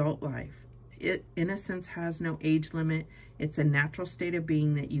in adult life. Innocence has no age limit. It's a natural state of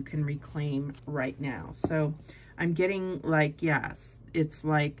being that you can reclaim right now. So I'm getting like, yes, it's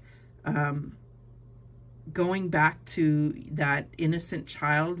like going back to that innocent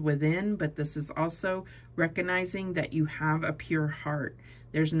child within, but this is also recognizing that you have a pure heart.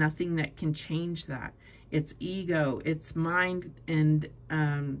 There's nothing that can change that. It's ego, it's mind, and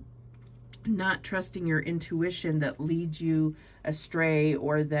not trusting your intuition that leads you astray,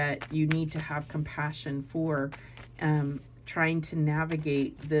 or that you need to have compassion for, trying to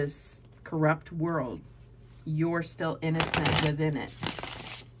navigate this corrupt world. You're still innocent within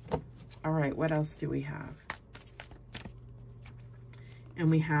it. All right, what else do we have? And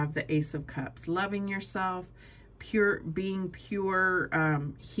we have the Ace of Cups. Loving yourself, being pure,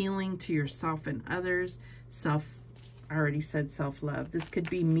 healing to yourself and others. I already said self-love. This could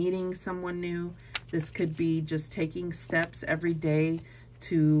be meeting someone new. This could be just taking steps every day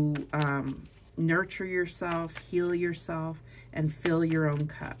to nurture yourself, heal yourself, and fill your own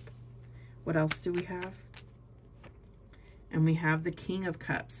cup. What else do we have? And we have the King of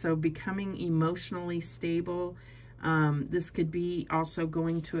Cups. So becoming emotionally stable. This could be also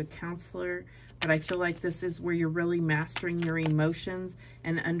going to a counselor, but I feel like this is where you're really mastering your emotions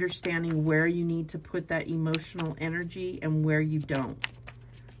and understanding where you need to put that emotional energy and where you don't.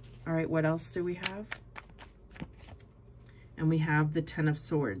 All right, what else do we have? And we have the Ten of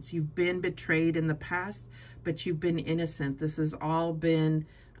Swords. You've been betrayed in the past, but you've been innocent. This has all been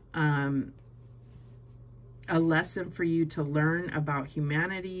a lesson for you to learn about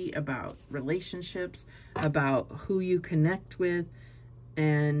humanity, about relationships, about who you connect with,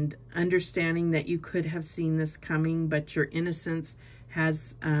 and understanding that you could have seen this coming, but your innocence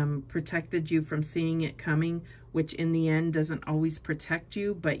has protected you from seeing it coming, which in the end doesn't always protect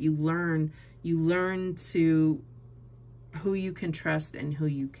you, but you learn to who you can trust and who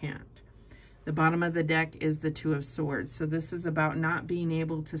you can't. The bottom of the deck is the Two of Swords. So this is about not being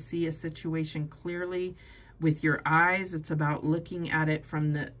able to see a situation clearly with your eyes. It's about looking at it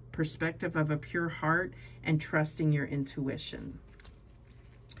from the perspective of a pure heart and trusting your intuition.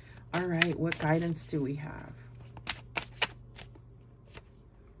 All right, what guidance do we have?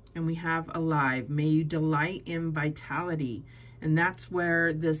 And we have alive. May you delight in vitality. And that's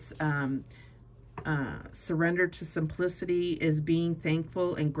where this surrender to simplicity is being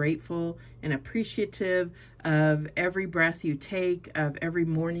thankful and grateful and appreciative of every breath you take, of every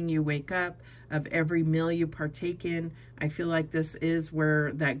morning you wake up, of every meal you partake in. I feel like this is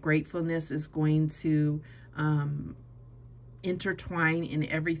where that gratefulness is going to intertwine in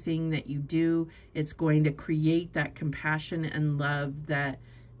everything that you do. It's going to create that compassion and love that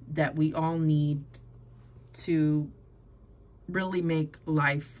we all need to really make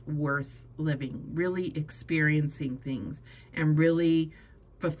life worth living, really experiencing things, and really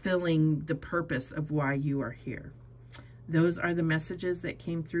fulfilling the purpose of why you are here. Those are the messages that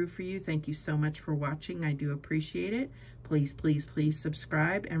came through for you. Thank you so much for watching. I do appreciate it. Please, please, please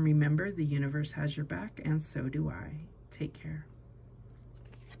subscribe. And remember, the universe has your back, and so do I. Take care.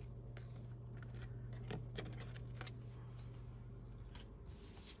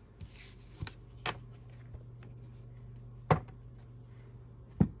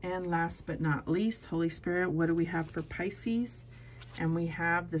 And last but not least, Holy Spirit, what do we have for Pisces? And we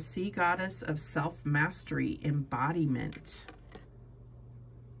have the Sea Goddess of Self-Mastery, Embodiment.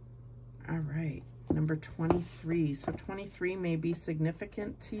 All right, number 23. So 23 may be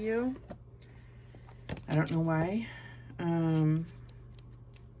significant to you. I don't know why.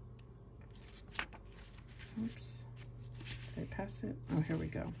 Oops. Did I pass it? Oh, here we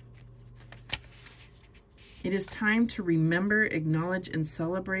go. It is time to remember, acknowledge, and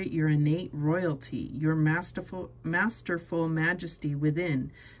celebrate your innate royalty, your masterful majesty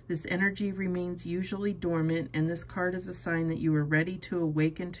within. This energy remains usually dormant, and this card is a sign that you are ready to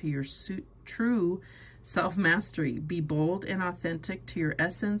awaken to your true self-mastery. Be bold and authentic to your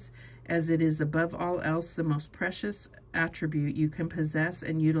essence, as it is above all else the most precious attribute you can possess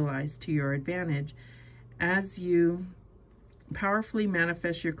and utilize to your advantage as you powerfully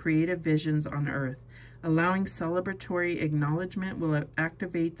manifest your creative visions on earth. Allowing celebratory acknowledgement will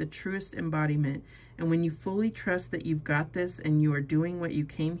activate the truest embodiment. And when you fully trust that you've got this and you are doing what you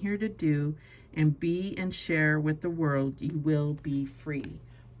came here to do and be and share with the world, you will be free.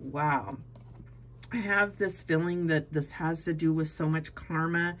 Wow. I have this feeling that this has to do with so much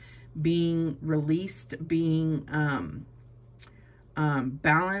karma being released, being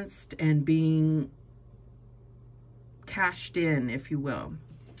balanced, and being cashed in, if you will.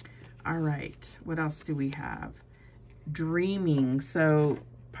 All right, what else do we have? Dreaming. So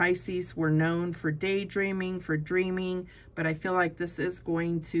Pisces were known for daydreaming, for dreaming, but I feel like this is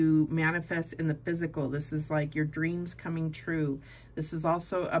going to manifest in the physical. This is like your dreams coming true. This is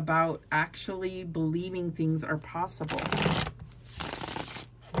also about actually believing things are possible.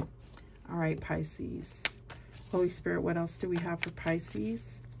 All right, Pisces. Holy Spirit, what else do we have for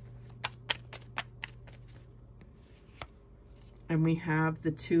Pisces? And we have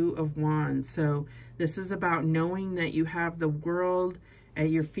the Two of Wands. So this is about knowing that you have the world at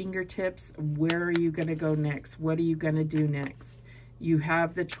your fingertips. Where are you going to go next? What are you going to do next? You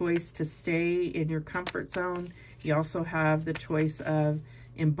have the choice to stay in your comfort zone. You also have the choice of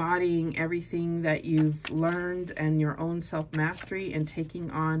embodying everything that you've learned and your own self-mastery and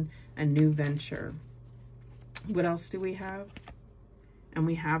taking on a new venture. What else do we have? And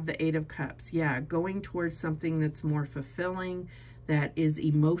we have the Eight of Cups. Yeah, going towards something that's more fulfilling, that is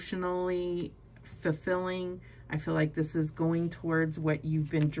emotionally fulfilling. I feel like this is going towards what you've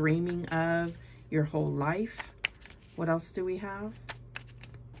been dreaming of your whole life. What else do we have?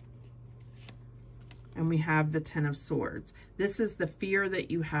 And we have the Ten of Swords. This is the fear that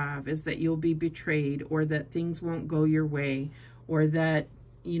you have, is that you'll be betrayed, or that things won't go your way, or that,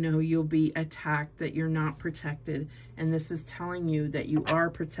 you know, you'll be attacked, that you're not protected. And this is telling you that you are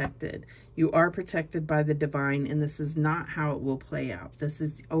protected. You are protected by the divine, and this is not how it will play out. This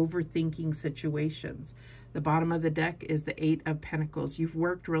is overthinking situations. The bottom of the deck is the Eight of Pentacles. You've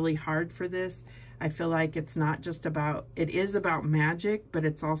worked really hard for this. I feel like it's not just about, it is about magic, but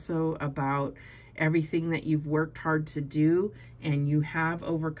it's also about everything that you've worked hard to do, and you have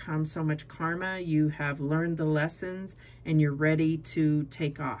overcome so much karma. You have learned the lessons, and you're ready to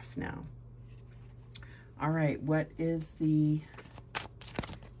take off now. All right, what is the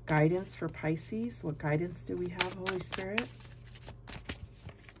guidance for Pisces? What guidance do we have, Holy Spirit?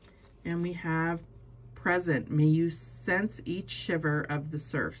 And we have present. May you sense each shiver of the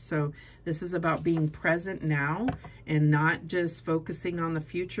surf. So this is about being present now and not just focusing on the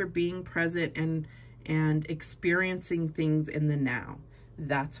future, being present and experiencing things in the now.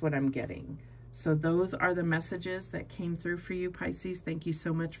 That's what I'm getting. So those are the messages that came through for you, Pisces. Thank you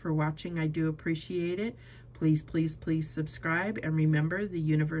so much for watching. I do appreciate it. Please, please, please subscribe. And remember, the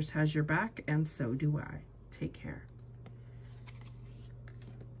universe has your back, and so do I. Take care.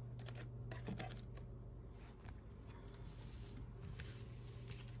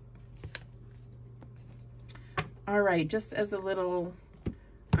 All right, just as a little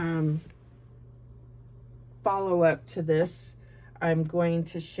follow-up to this, I'm going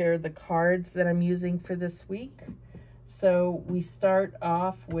to share the cards that I'm using for this week. So we start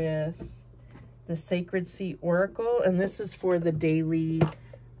off with the Sacred Sea Oracle, and this is for the daily,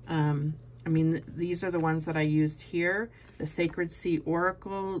 these are the ones that I used here. The Sacred Sea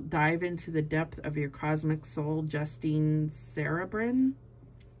Oracle, Dive into the Depth of Your Cosmic Soul, Justine Cerebrin.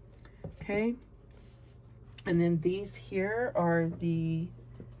 Okay. And then these here are the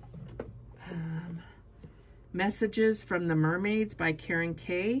Messages from the Mermaids by Karen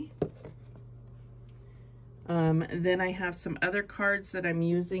Kay. Then I have some other cards that I'm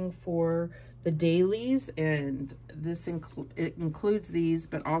using for the dailies, and this includes these,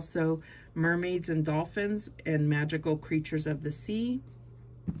 but also mermaids and dolphins and magical creatures of the sea.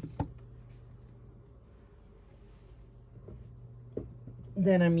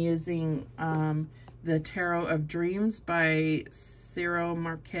 Then I'm using the Tarot of Dreams by Ciro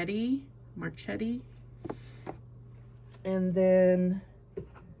Marchetti. And then,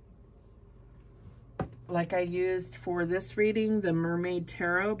 like I used for this reading, the Mermaid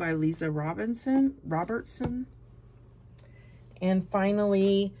Tarot by Lisa Robertson. And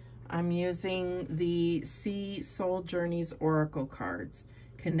finally, I'm using the Sea Soul Journeys Oracle cards.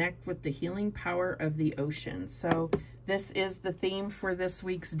 Connect with the healing power of the ocean. So this is the theme for this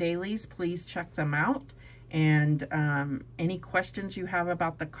week's dailies. Please check them out. And any questions you have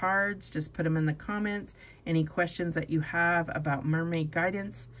about the cards, just put them in the comments. Any questions that you have about mermaid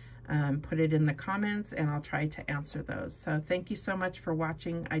guidance, put it in the comments and I'll try to answer those. So thank you so much for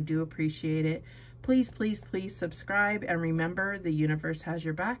watching. I do appreciate it. Please, please, please subscribe. And remember, the universe has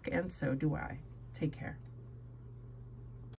your back, and so do I. Take care.